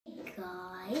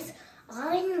guys,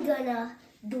 I'm gonna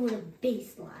do the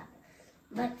base lab.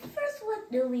 But first,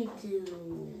 what do we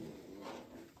do?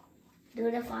 Do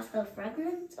the fossil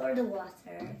fragments or the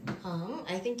water?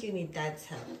 I think you need Dad's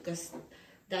help because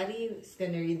Daddy is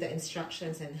gonna read the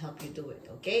instructions and help you do it,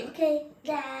 okay? Okay,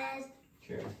 Dad.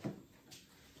 Sure.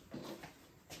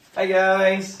 Hi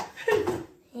guys!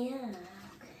 Yeah.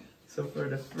 So for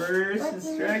the first Let's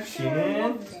instruction,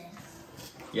 remove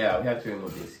this. yeah, we have to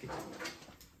remove this.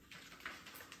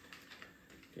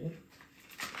 Okay.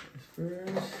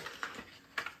 First,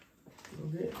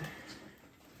 remove it.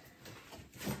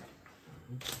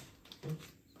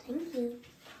 Thank you.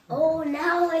 Oh,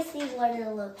 now I see what it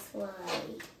looks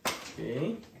like.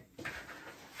 Okay.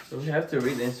 So we have to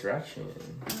read the instruction.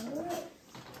 Alright.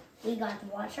 We got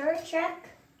water check,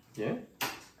 Yeah.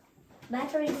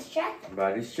 batteries check,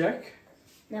 Bodies check.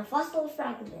 now fossil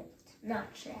fragment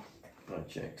not check. Not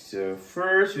check. So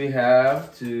first we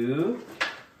have to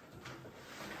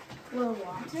Pour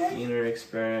water? inner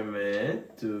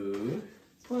experiment to.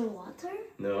 Pour water?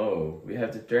 No, we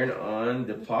have to turn on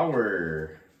the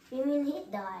power. You mean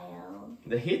heat dial?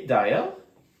 The heat dial?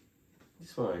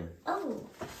 This one. Oh.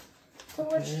 So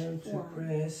which And to one?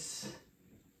 press.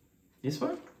 This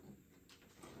one?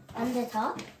 On the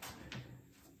top?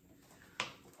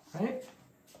 Right?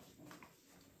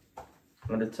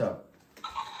 On the top.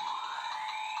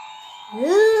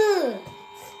 Ooh.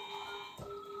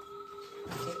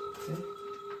 Okay.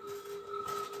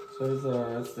 So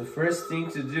that's the first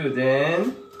thing to do.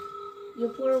 Then, You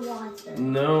pour water.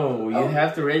 no, you Oh.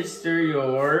 have to register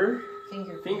your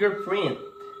Fingerprint. fingerprint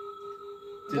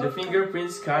to the Go.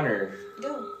 fingerprint scanner.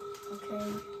 Go. Okay.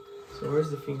 So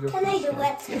where's the fingerprint? Can I do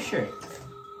scanner? it? Yeah, sure.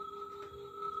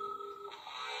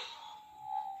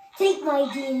 Take my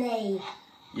DNA.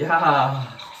 Yeah.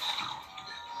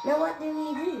 Now what do we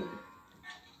do?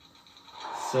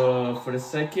 So for the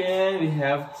second, we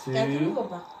have to. Dad, can you go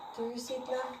back to your seat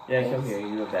now? Yeah, come here.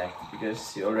 You go back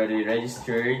because you already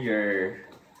registered your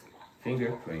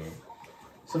fingerprint.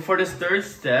 So for this third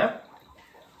step,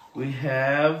 we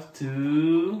have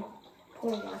to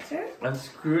Pour water?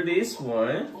 unscrew this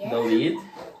one, Yeah. the lid,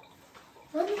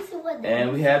 Let me see what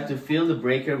and we have to fill the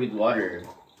breaker with water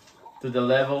to the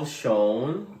level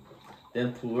shown,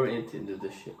 then pour it into the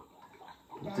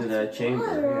chamber.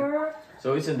 Yeah. Water.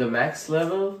 So it's in the max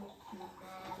level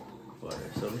water.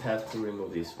 So we have to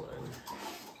remove this one,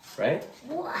 right?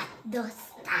 What does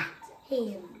that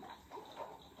mean?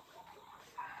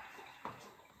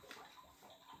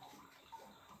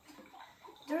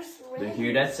 There's Do you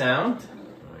hear that sound?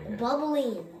 Oh my God.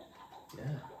 bubbling. Yeah.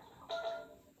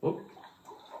 Oh.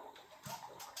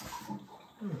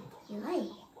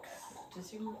 Yikes.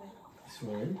 Just remove it. This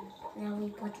one. Now we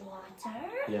put water.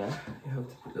 Yeah, you have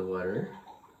to put the water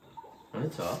on the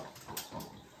top.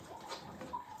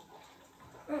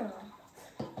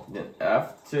 Then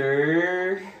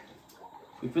after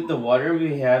we put the water,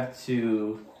 we have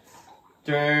to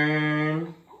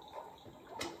turn.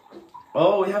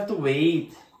 Oh, we have to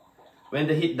wait. When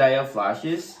the heat dial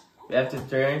flashes, we have to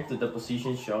turn to the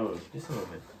position shown. Just a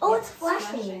moment. Oh, it's It's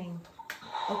flashing.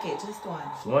 Okay, just one.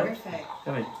 One? Perfect.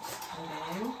 Come in.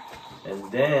 And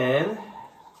And then,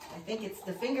 I think it's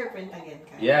the fingerprint again,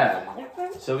 Kai. yeah.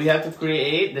 So we have to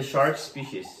create the shark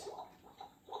species.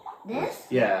 This?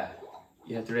 Yeah.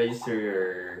 You have to register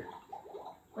your.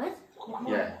 What? More.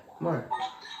 Yeah. More.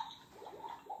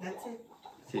 That's it.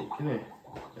 See, come here.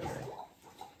 Alright.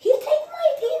 He took my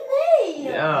DNA.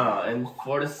 Yeah, and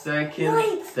for the second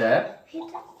Wait. step, He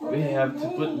took my we have to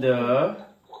DNA. put the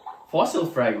fossil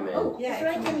fragment. Oh, Yeah, it's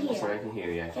right in It's here. right in here,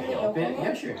 yeah. Can Can you I open open it? it?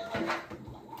 Yeah, sure.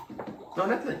 No,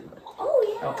 not that. Oh,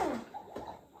 yeah. Oh.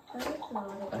 That is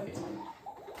not Okay.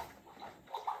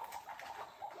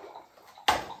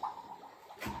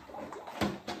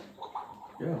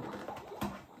 Yeah.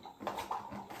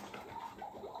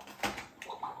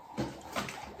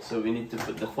 So we need to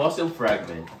put the fossil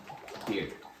fragment here.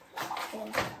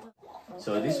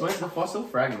 So this one's the fossil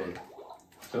fragment.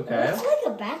 Okay. It's like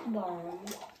a backbone.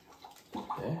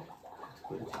 Okay. Let's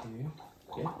put it here.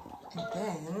 Yeah. And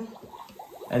then,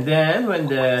 And then when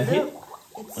the heat. look,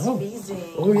 it's Oh.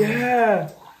 freezing. Oh yeah.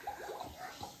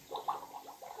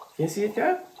 Can you see it,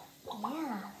 Cap?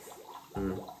 Yeah.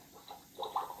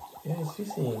 Yeah, it's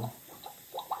freezing.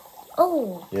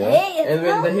 Oh. Yeah. Hey, it's And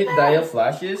when the heat not dial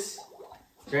flashes,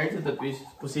 turn to the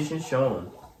position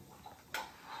shown.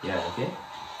 Yeah. Okay.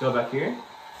 Go back here.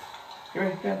 Come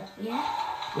here, come. Yeah.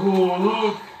 Oh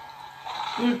look!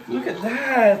 Look at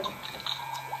that! Look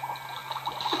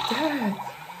at that!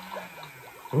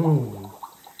 Oh.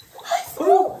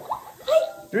 Oh!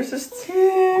 There's a sting!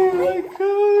 Oh my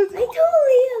god! I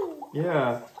told you.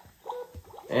 Yeah.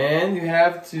 And you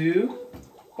have to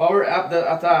power up the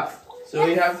attack. So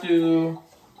you have to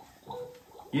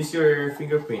use your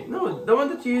fingerprint. No, the one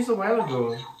that you used a while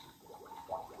ago.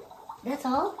 That's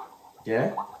all?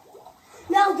 Yeah?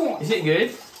 Now this. Is it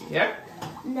good? Yeah?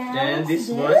 Now And this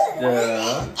this. was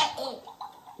the...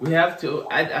 We have to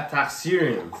add attack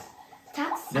serum.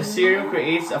 The serum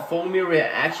creates a foamy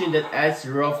reaction that adds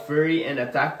raw fury and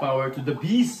attack power to the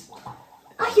beast.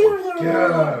 I hear the Yeah.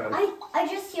 roar. I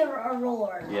just hear a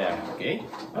roar. Yeah, okay.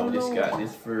 I'll discard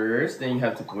this first, then you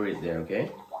have to pour it there,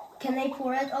 okay? Can I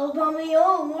pour it all by my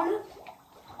own?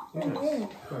 Yes.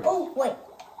 Oh, wait.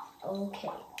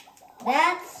 Okay.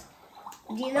 That's,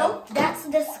 do you know? That's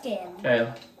the skin.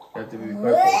 Kyle, you have to be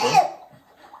careful, okay?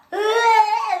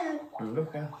 Go,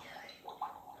 Kyle.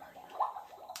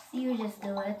 You just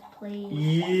do it, please.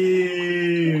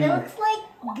 Ew. It looks like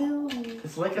goo.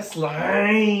 It's like a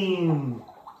slime.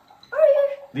 Are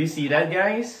Do you see that,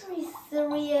 guys? you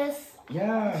serious?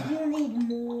 Yeah. Do you need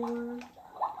more?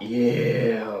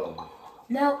 Ew.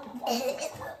 No.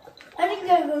 I think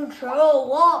I'm gonna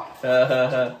throw up.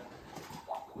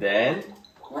 Then,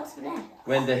 What's next?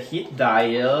 when the heat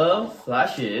dial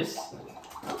flashes,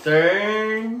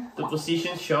 turn to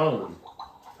position shown.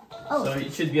 Oh, So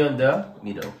it should be on the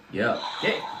middle. Yeah.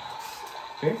 Okay.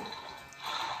 Okay.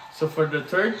 So for the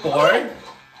third part,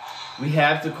 we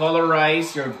have to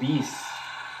colorize your beast.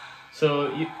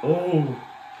 So you, oh,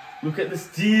 look at the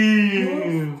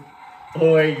steam.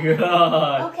 Oh my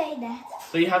god. okay,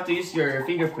 that's So you have to use your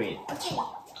fingerprint. okay.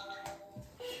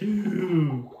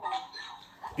 Phew.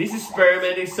 This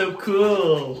experiment is so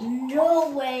cool.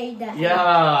 No way that's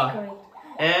Yeah. great.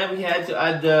 And we had to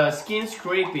add the skin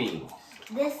scraping.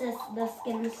 This is the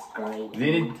skin scrape. Do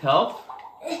you need help?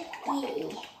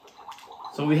 Yeah.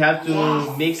 So we have to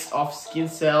Yes. mix of skin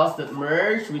cells that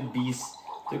merge with beasts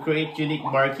to create unique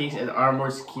markings and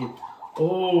armor skin.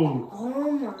 Oh,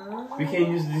 Oh my. we can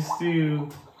use this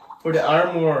too for the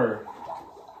armor.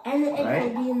 And it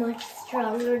Right? will be much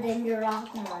stronger than your rock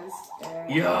monster.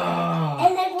 Yeah.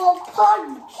 And it will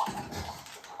punch.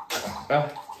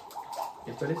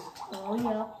 You put this? Oh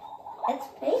yeah. It's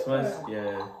This paper. one's,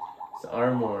 yeah, it's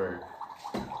armor.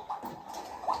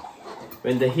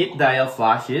 When the hit dial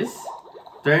flashes,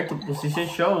 turn to position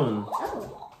shown.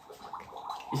 Oh.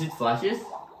 Is it flashes?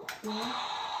 Yeah.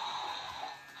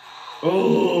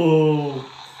 Oh,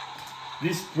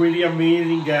 this is pretty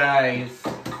amazing, guys.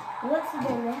 What's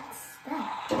the next step?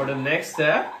 For the next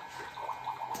step,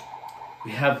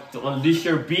 we have to unleash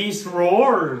your beast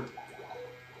roar.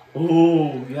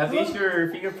 Oh, you have to use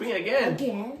your fingerprint again.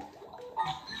 Again?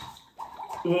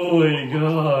 Oh my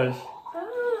gosh.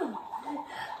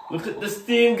 Ah. Look at the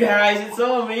steam, guys. It's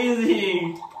so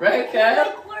amazing. Right, Kat?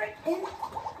 Like we're in.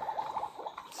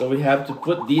 So we have to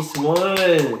put this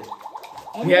one.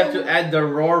 We have to add the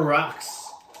raw rocks.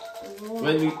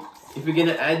 If we're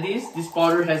gonna add this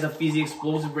powder has a fizzy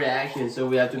explosive reaction, so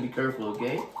we have to be careful,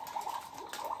 okay?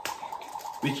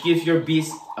 Which gives your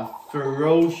beast a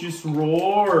ferocious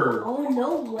roar. Oh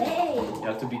no way! You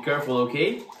have to be careful,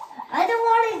 okay? I don't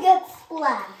want to get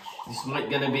splashed. This might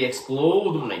gonna be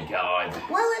explode. Oh my god.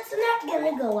 Well, it's not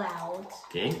gonna go out.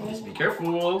 Okay, just be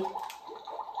careful.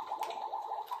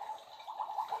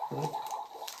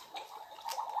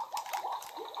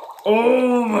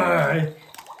 Oh my!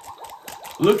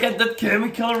 Look at the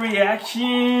chemical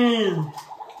reaction!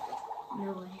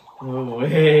 No way. No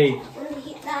way! When the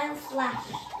heat dial flash.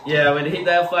 Yeah, when the hit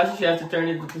dial flashes, you have to turn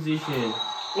it into position.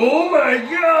 Oh my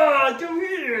god! Come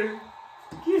here!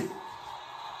 Here.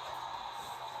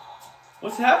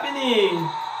 What's happening?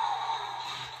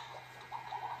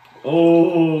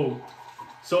 Oh!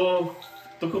 So,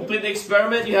 to complete the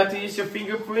experiment, you have to use your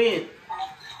fingerprint.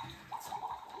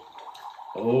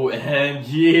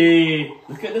 OMG!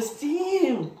 Look at the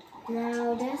steam!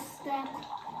 Now this step.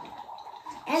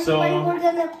 And So- when we're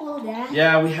gonna pull that.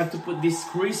 Yeah, we have to put this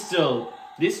crystal.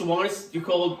 This one is you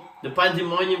call the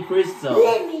pandemonium crystal.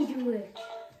 Let me do it.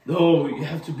 No, you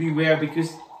have to beware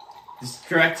because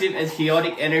destructive and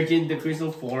chaotic energy in the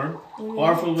crystal form,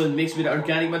 powerful when mixed with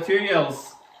organic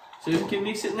materials. So you can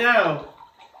mix it now.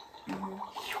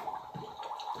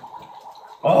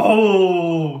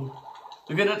 Oh!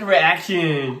 Look at that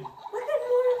reaction. Look at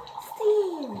more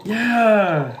steam.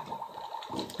 Yeah!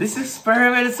 This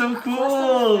experiment is so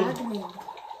cool! What's happening?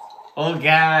 Oh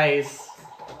guys,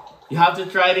 you have to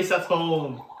try this at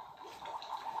home.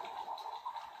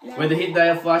 Now- When the heat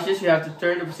dial flashes, you have to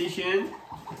turn the position.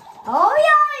 Oh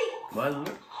yeah! One.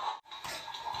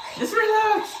 Just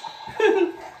relax.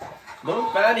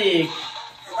 Don't panic.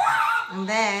 And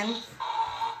then,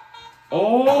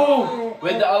 Oh,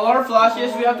 when the alarm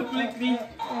flashes, we have to quickly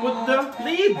put the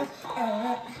lid.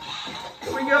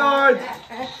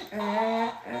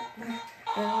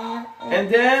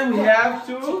 And then we have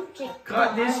to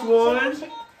cut this one.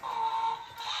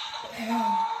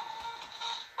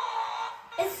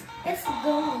 It's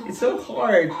going. It's so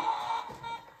hard.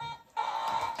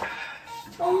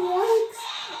 Oh, what?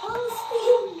 Oh,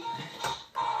 speed.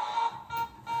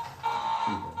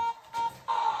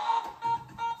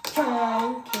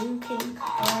 Okay.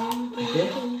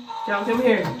 Cal, come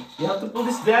here. You have to pull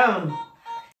this down.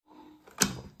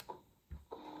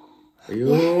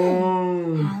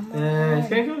 Ayun. Nice.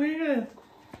 Come here.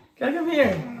 Come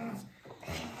here.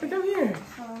 Come here.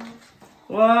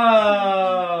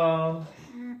 Wow.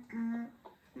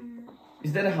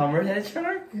 Is that a hammerhead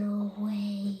shark? No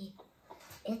way.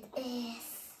 It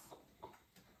is.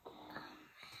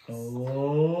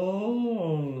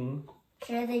 Oh.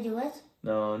 Should I do it?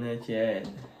 No, not yet.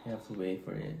 You have to wait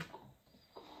for it.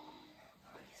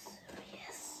 Are you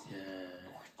serious? Yeah.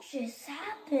 What just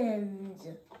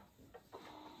happened?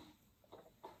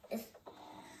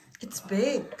 It's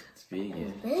big. It's big,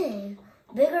 yeah. Big.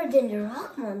 Bigger than the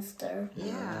rock monster.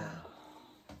 Yeah.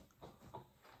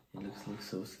 It looks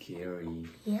so scary.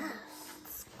 Yes.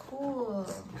 It's cool.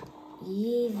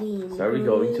 Even. So are we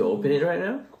going to open it right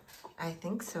now? I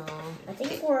think so. I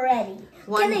think we're ready.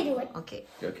 One. Can I do it? Okay.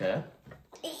 You okay?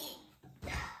 You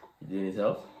doing it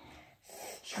yourself?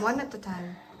 One at a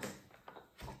time.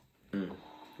 Yeah,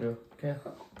 okay.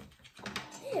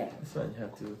 Here. This one, you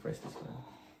have to press this one.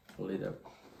 Pull it up.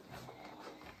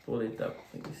 Pull it up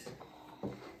like this.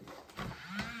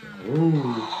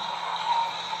 Ooh.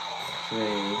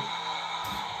 Wait.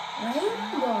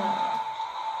 Rainbow.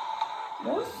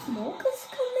 More smoke is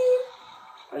coming?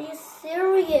 Are you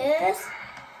serious?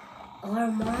 Our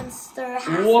monster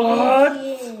has What?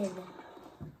 been.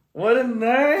 What a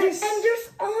nice! And there's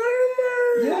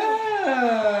armor.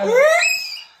 Yeah!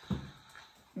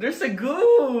 There's a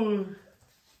goo!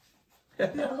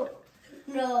 No.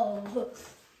 No.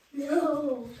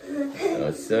 No.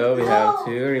 So we have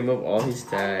to remove all his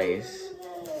ties.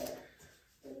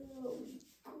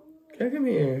 Come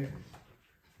here.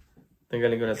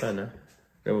 Tanggalin ko na sana.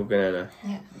 Remove ka na.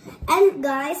 Yeah. And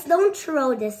guys, don't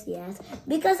throw this yet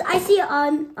because I see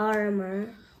an armor.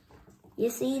 You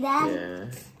see that? Yeah.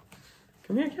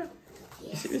 Come here, Cal.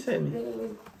 You sit beside me.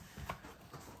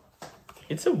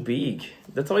 It's so big.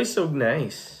 The toy is so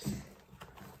nice.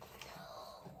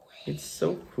 It's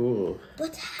so cool.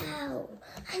 But how?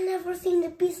 I never seen the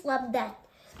Peace Lab that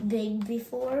big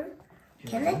before.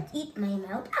 Can I eat my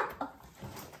mouth up?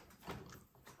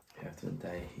 You have to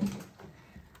untie.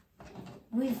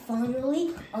 We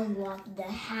finally unlocked the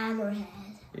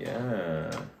hammerhead. Yeah.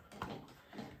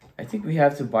 I think we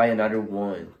have to buy another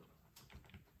one.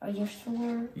 Are you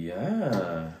sure?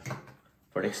 Yeah.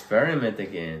 For the experiment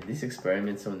again. This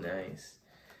experiment's so nice.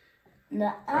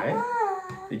 No. Right?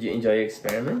 Did you enjoy your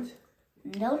experiment?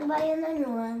 Don't buy another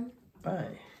one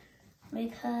Bye.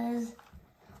 because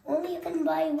only you can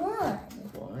buy one.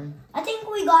 One. I think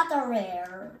we got a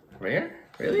rare. Rare?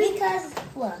 Really? Because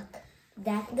look,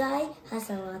 that guy has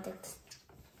a lot of.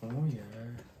 Oh, yeah.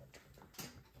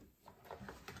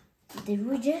 Did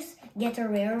we just get a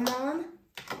rare, Mom?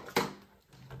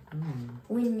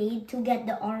 We need to get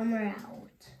the armor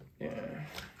out. Yeah.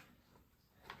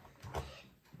 Okay,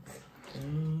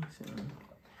 so,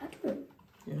 How do we?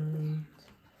 yeah.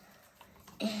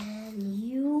 And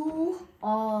you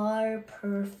are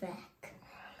perfect.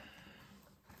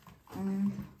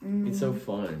 It's so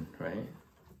fun, right?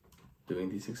 Doing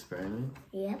this experiment.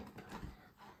 Yep.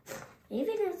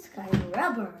 Even it's kind of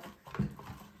rubber.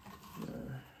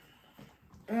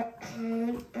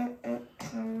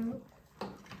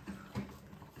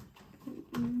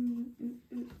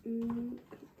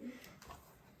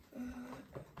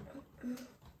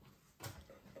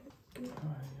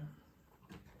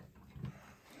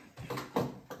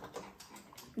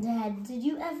 Dad, did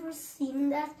you ever seen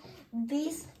that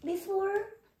beast before?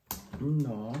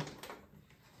 No.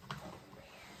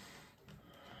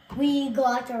 We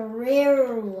got a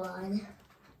rare one.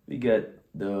 We got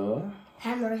the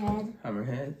Hammerhead.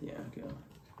 hammerhead. Yeah, go.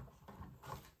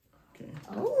 Okay.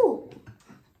 Oh,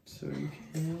 So you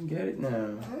can get it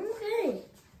now. okay.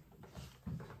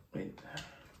 Wait.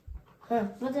 Huh,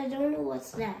 but I don't know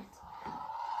what's that.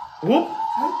 Whoop!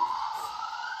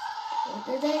 What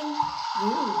did I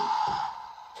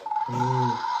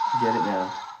Ooh, get it now.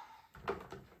 do?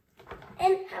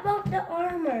 And how about the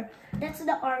armor? That's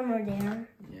the armor there.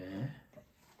 Yeah.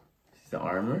 This is the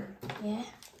armor. Yeah.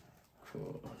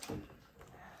 Cool.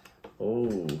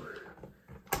 Oh.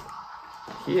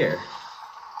 Here.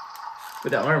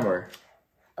 With the armor.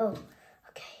 Oh,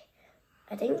 okay.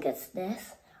 I think it's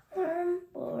this arm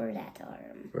or that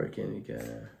arm. Where can we get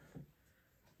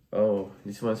Oh,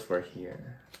 this one's for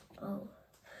here. Oh.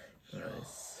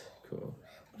 Nice. Cool.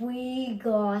 We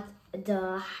got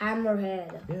the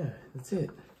hammerhead. Yeah, that's it.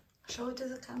 Show it to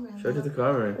the camera. Show it to the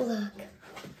camera. Look.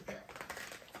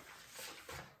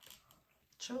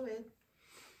 Show it.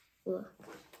 Look.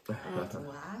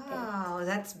 Wow,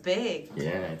 that's big.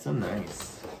 Yeah, it's so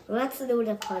nice. Let's do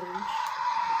the punch.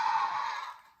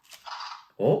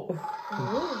 Oh.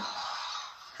 Ooh.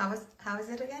 How is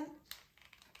it again?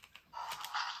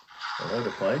 Oh,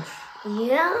 the punch.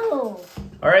 Yo.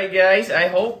 Alright guys, I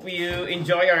hope you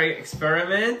enjoy our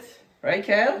experiment. Right,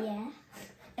 Kel? Yeah.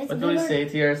 It's What do we say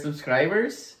to your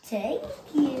subscribers? Thank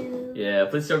you. Yeah,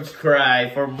 please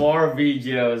subscribe for more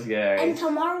videos, guys. And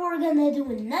tomorrow we're gonna do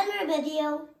another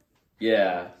video.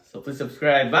 Yeah, so please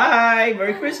subscribe. Bye!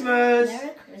 Merry Christmas!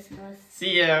 Merry Christmas.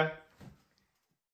 See ya!